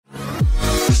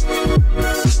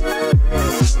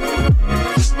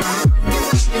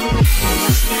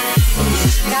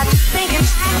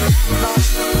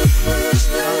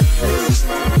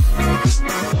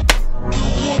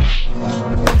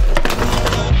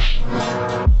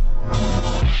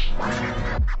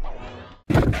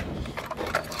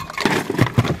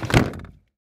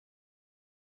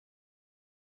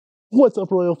What's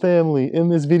up, Royal Family? In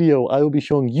this video, I will be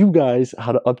showing you guys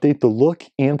how to update the look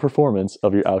and performance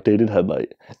of your outdated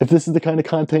headlight. If this is the kind of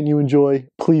content you enjoy,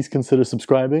 please consider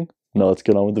subscribing. Now let's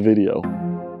get on with the video.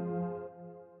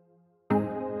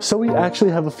 So we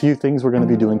actually have a few things we're going to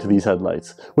be doing to these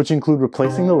headlights, which include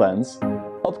replacing the lens,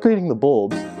 upgrading the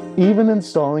bulbs, even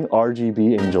installing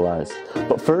RGB angel eyes.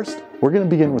 But first, we're going to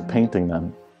begin with painting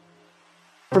them.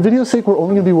 For video's sake, we're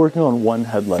only going to be working on one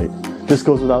headlight. This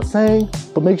goes without saying,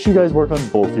 but make sure you guys work on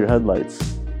both your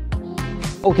headlights.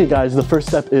 Okay guys, the first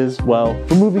step is, well,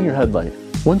 removing your headlight.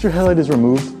 Once your headlight is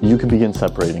removed, you can begin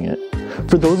separating it.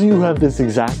 For those of you who have this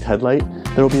exact headlight,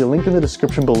 there will be a link in the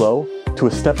description below to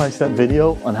a step-by-step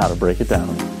video on how to break it down.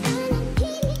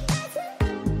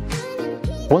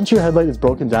 Once your headlight is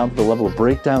broken down to the level of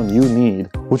breakdown you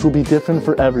need, which will be different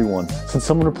for everyone, since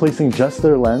someone replacing just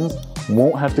their lens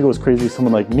won't have to go as crazy as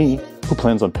someone like me, who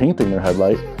plans on painting their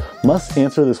headlight, must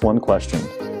answer this one question: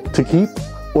 to keep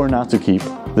or not to keep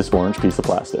this orange piece of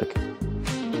plastic.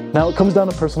 Now it comes down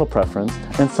to personal preference,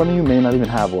 and some of you may not even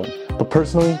have one, but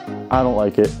personally, I don't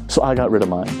like it, so I got rid of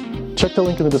mine. Check the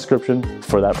link in the description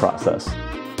for that process.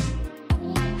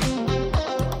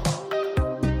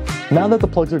 Now that the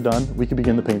plugs are done, we can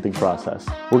begin the painting process.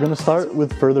 We're going to start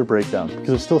with further breakdown, because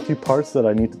there's still a few parts that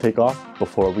I need to take off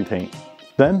before we paint.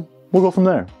 Then, we'll go from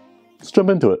there. Let's jump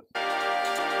into it.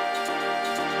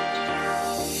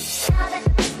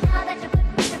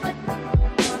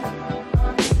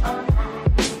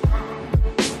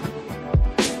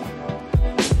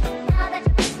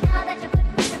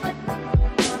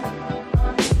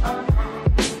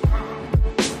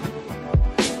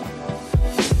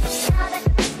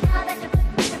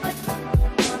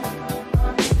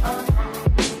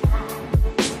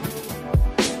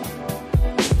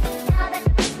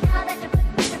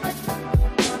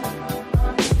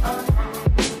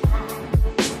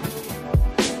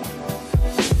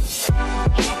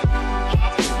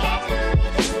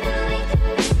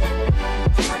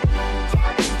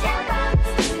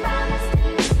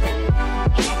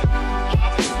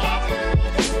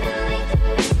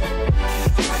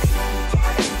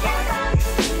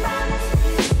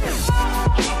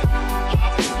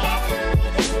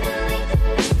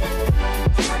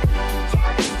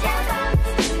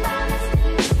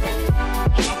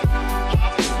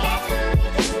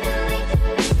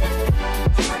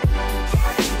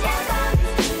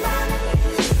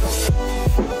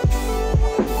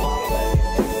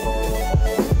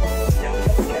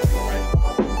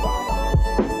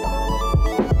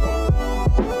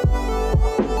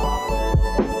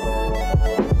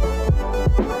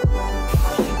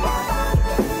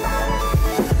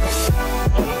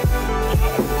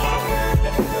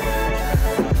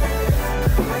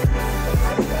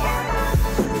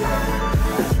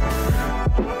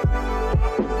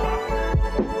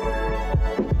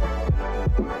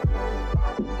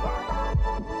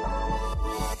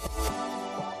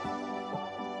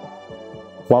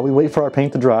 While we wait for our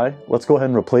paint to dry, let's go ahead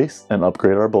and replace and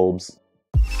upgrade our bulbs.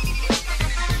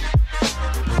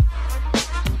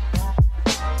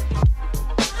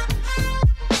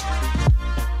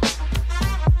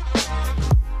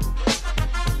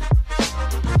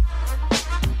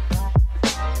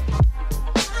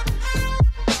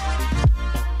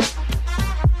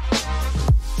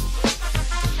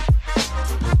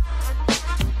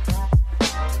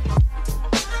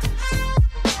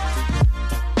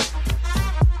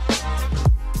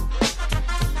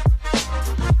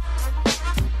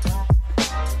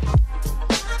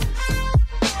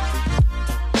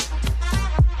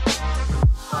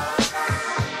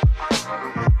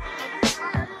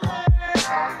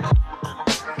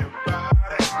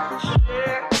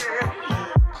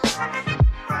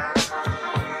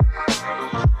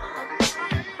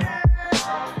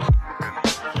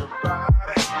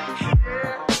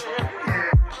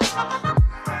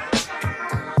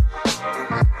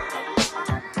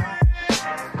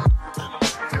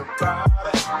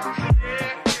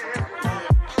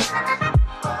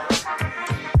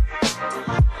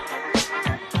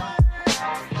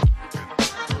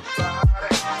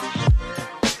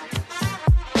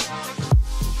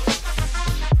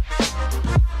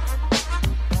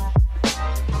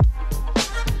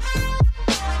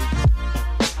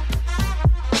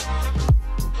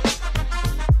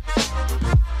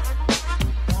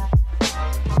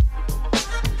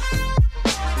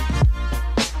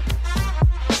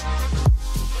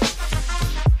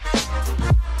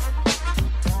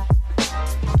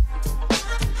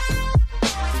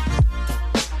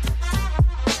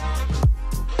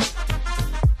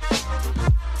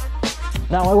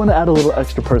 Now I want to add a little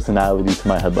extra personality to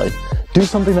my headlight. Do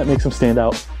something that makes them stand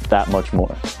out that much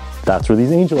more. That's where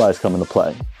these angel eyes come into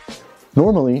play.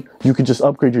 Normally, you could just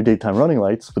upgrade your daytime running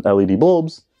lights with LED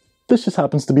bulbs. This just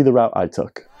happens to be the route I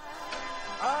took.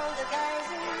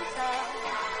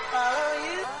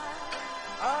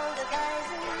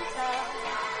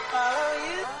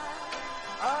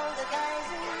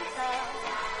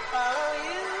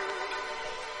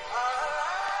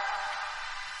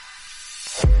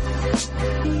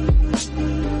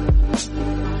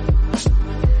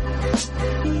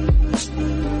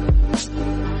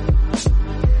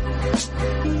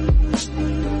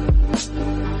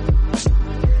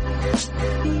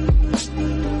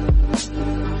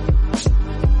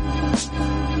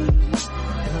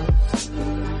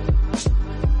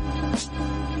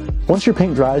 Once your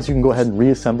paint dries, you can go ahead and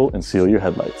reassemble and seal your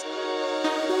headlights.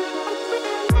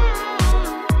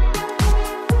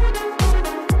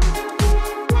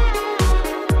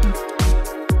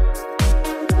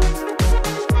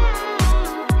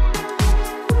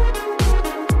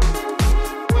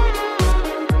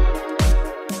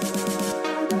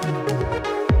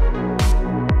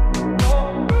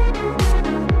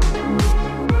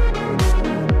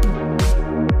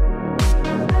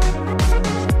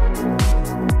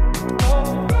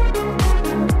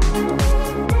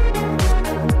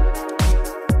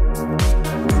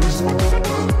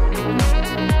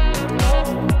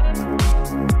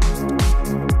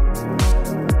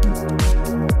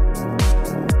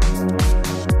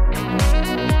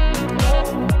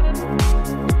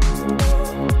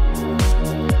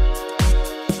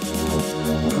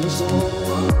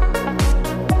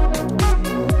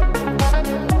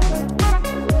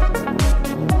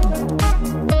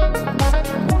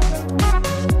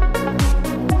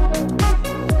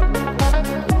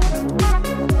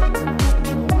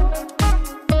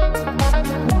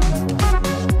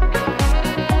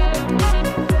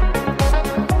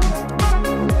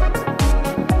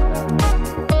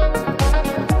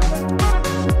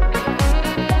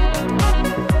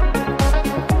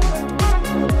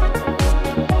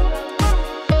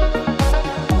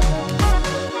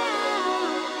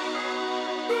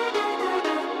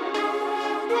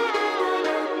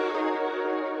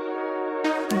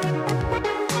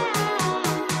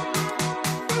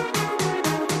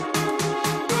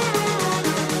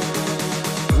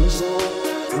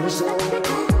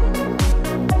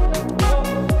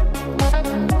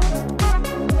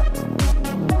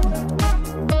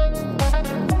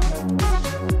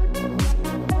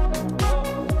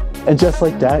 And just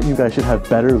like that, you guys should have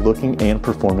better looking and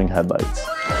performing headlights.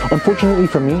 Unfortunately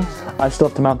for me, I still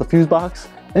have to mount the fuse box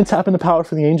and tap in the power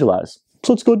for the angel eyes.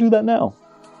 So let's go do that now.